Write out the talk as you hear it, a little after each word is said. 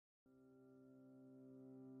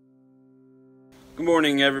Good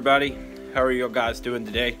morning, everybody. How are you guys doing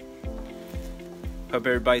today? Hope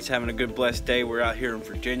everybody's having a good, blessed day. We're out here in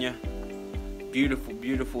Virginia. Beautiful,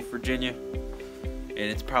 beautiful Virginia. And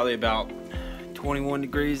it's probably about 21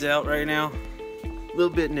 degrees out right now. A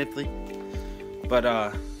little bit nipply. But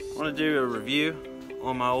I want to do a review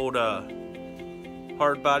on my old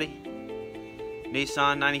Hardbody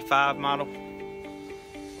Nissan 95 model.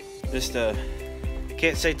 Just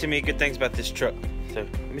can't say too many good things about this truck. So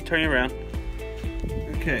let me turn you around.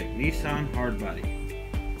 Okay, Nissan Hardbody,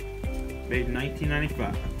 made in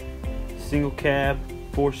 1995. Single cab,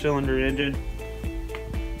 4-cylinder engine.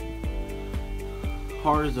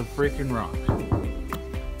 Hard as a freaking rock.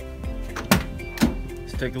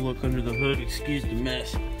 Let's take a look under the hood. Excuse the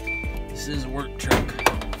mess. This is a work truck.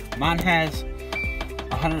 Mine has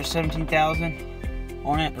 117,000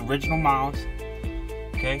 on it, original miles.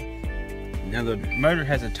 Okay. Now the motor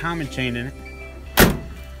has a timing chain in it.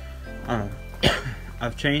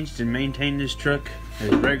 I've changed and maintained this truck as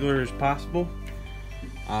regular as possible,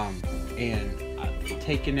 and I've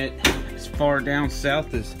taken it as far down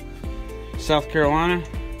south as South Carolina,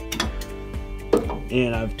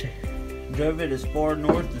 and I've drove it as far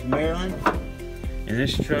north as Maryland, and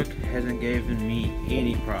this truck hasn't given me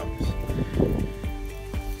any problems.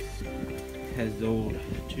 It has the old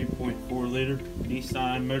 2.4 liter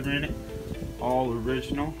Nissan motor in it, all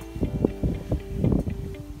original.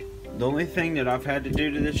 The only thing that I've had to do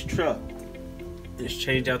to this truck is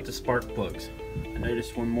change out the spark plugs. I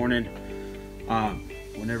noticed one morning,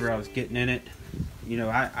 whenever I was getting in it, you know,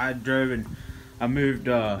 I drove and I moved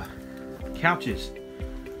couches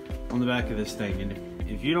on the back of this thing. And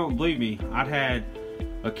if you don't believe me, I'd had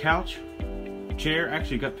a couch, chair,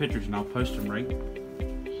 actually got pictures and I'll post them right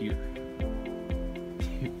here.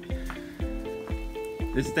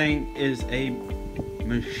 This thing is a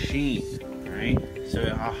machine, right? So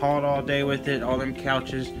I hauled all day with it, all them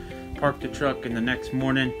couches, parked the truck, and the next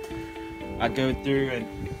morning I go through and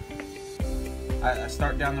I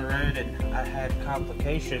start down the road, and I had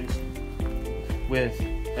complications with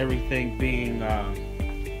everything being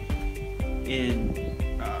in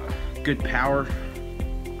good power,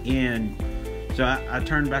 and so I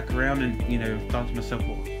turned back around and, you know, thought to myself,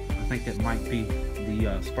 well, I think that might be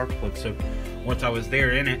the spark plug. So once I was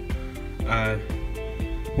there in it,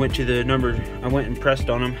 went to the number, I went and pressed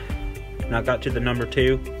on them, and I got to the number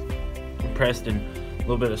 2 and pressed, and a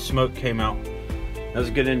little bit of smoke came out. That was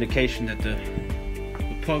a good indication that the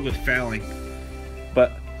plug was fouling.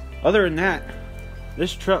 But other than that,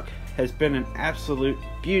 this truck has been an absolute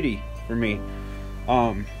beauty for me.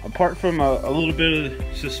 Apart from a little bit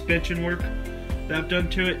of suspension work that I've done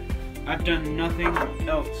to it, I've done nothing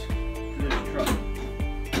else to this truck.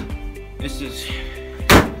 This is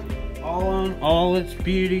all its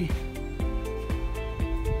beauty.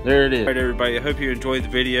 There it is. Alright, everybody, I hope you enjoyed the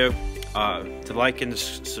video. To like and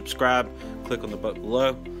subscribe, click on the button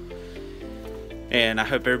below, and I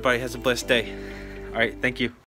hope everybody has a blessed day. Alright, thank you.